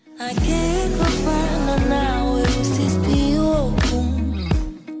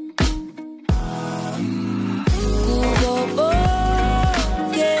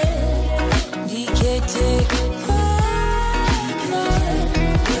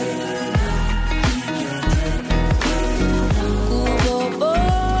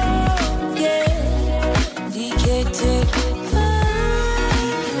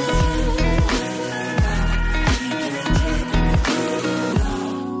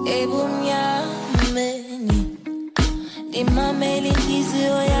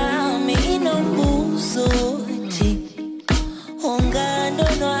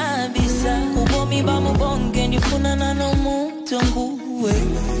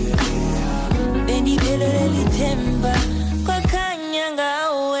 Beni belirli temba